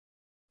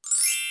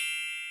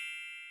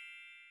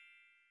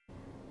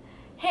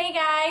Hey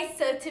guys,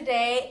 so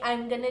today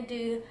I'm gonna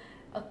do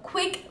a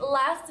quick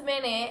last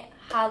minute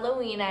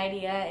Halloween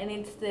idea, and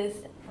it's this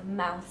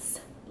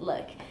mouse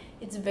look.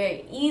 It's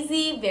very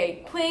easy,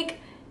 very quick,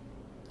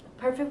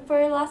 perfect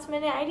for last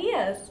minute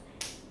ideas.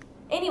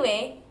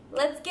 Anyway,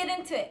 let's get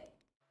into it.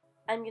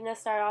 I'm gonna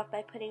start off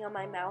by putting on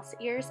my mouse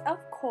ears, of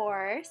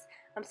course.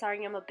 I'm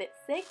sorry, I'm a bit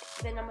sick.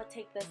 Then I'm gonna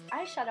take this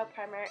eyeshadow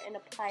primer and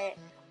apply it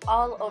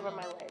all over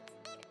my lids.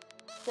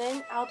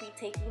 Then I'll be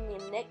taking the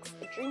NYX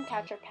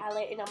Dreamcatcher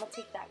palette, and I'm going to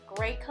take that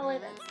gray color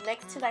that's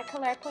next to that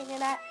color I pointed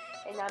at,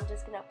 and I'm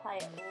just going to apply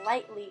it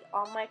lightly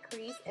on my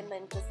crease and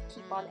then just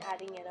keep on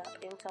adding it up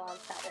until I'm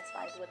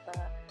satisfied with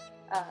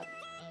the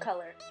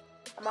color.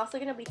 I'm also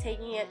going to be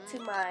taking it to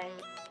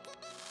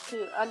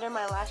under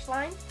my lash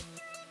line,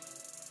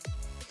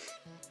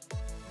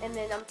 and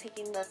then I'm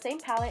taking the same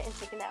palette and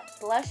taking that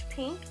blush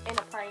pink and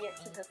applying it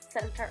to the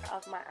center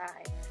of my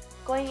eye.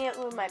 Going in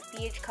with my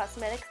BH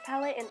Cosmetics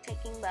palette and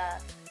taking the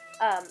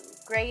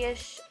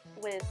grayish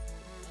with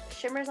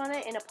shimmers on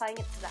it and applying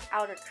it to the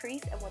outer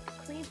crease, and with the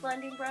clean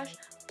blending brush,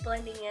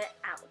 blending it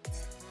out.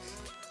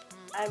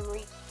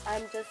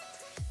 I'm just,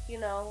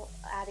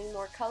 adding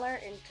more color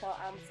until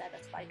I'm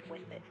satisfied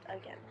with it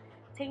again.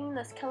 Taking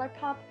this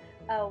ColourPop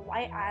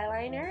white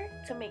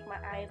eyeliner to make my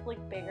eyes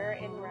look bigger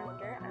and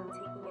rounder, I'm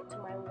taking it to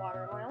my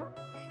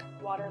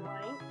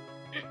waterline.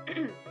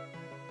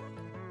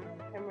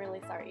 I'm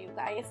really sorry, you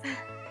guys.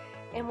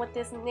 And with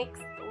this NYX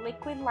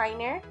liquid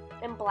liner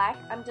in black,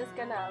 I'm just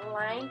gonna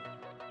line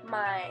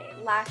my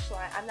lash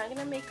line. I'm not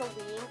gonna make a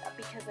wing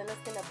because then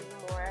it's gonna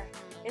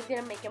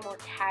make it more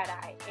cat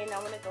eye, and I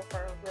want to go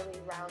for a really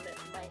rounded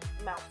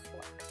mouth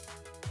look.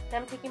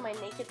 Then I'm taking my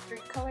Naked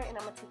Street color and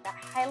I'm gonna take that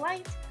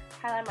highlight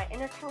my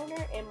inner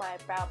corner and my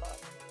brow bone.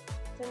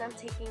 Then I'm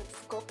taking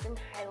Sculpt and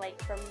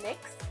Highlight from NYX,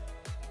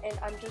 and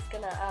I'm just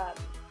gonna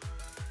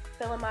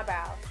fill in my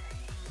brows.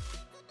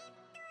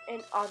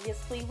 And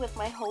obviously, with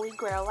my holy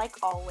grail, like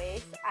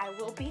always, I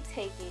will be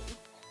taking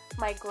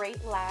my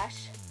Great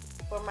Lash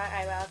for my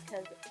eyebrows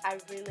because I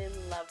really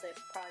love this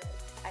product.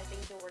 I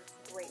think it works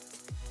great.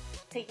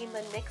 Taking the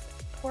NYX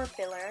Pore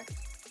Filler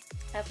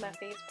as my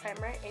face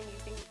primer and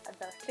using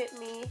the Fit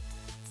Me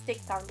Stick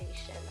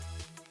Foundation.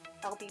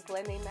 I'll be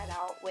blending that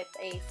out with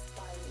a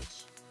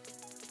sponge.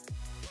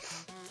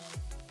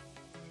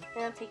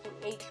 Then I'm taking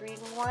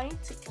Adrian Wine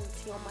to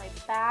conceal my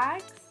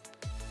bags.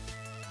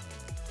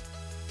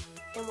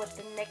 And with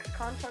the NYX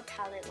Contour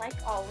Palette, like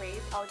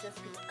always, I'll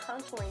just be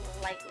contouring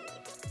lightly.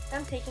 Then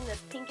I'm taking this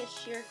Pinkish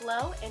Sheer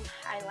Glow and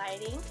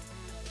highlighting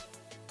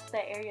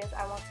the areas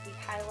I want to be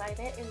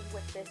highlighted, and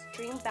with this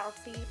Dream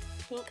Bouncy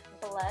Pink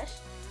Blush,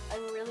 I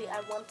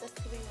want this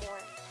to be more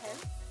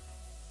intense.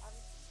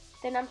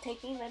 Then I'm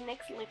taking the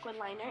NYX Liquid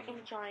Liner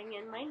and drawing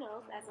in my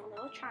nose as a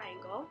little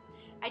triangle.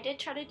 I did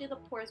try to do the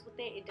pores with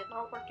it. It did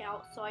not work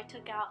out, so I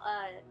took out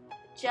a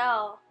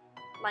gel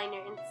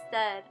liner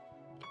instead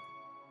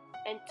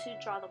and to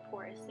draw the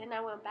pores. Then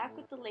I went back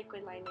with the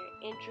liquid liner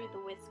and drew the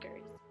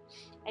whiskers.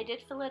 I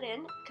did fill it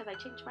in because I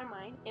changed my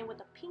mind, and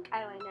with a pink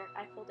eyeliner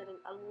I filled it in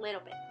a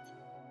little bit.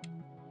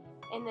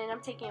 And then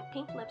I'm taking a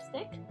pink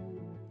lipstick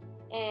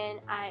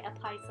and I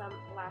apply some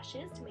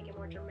lashes to make it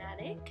more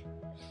dramatic,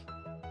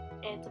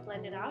 and to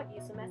blend it out,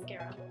 use some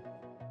mascara.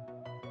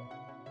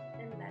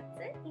 And that's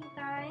it, you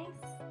guys.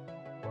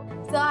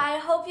 So I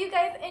hope you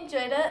guys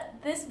enjoyed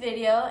this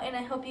video, and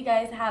I hope you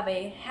guys have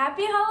a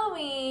happy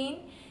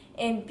Halloween.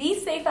 And be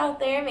safe out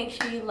there. Make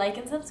sure you like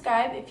and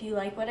subscribe if you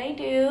like what I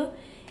do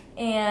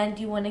and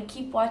you want to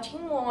keep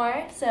watching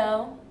more.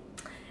 So,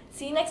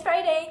 see you next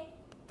Friday.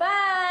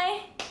 Bye!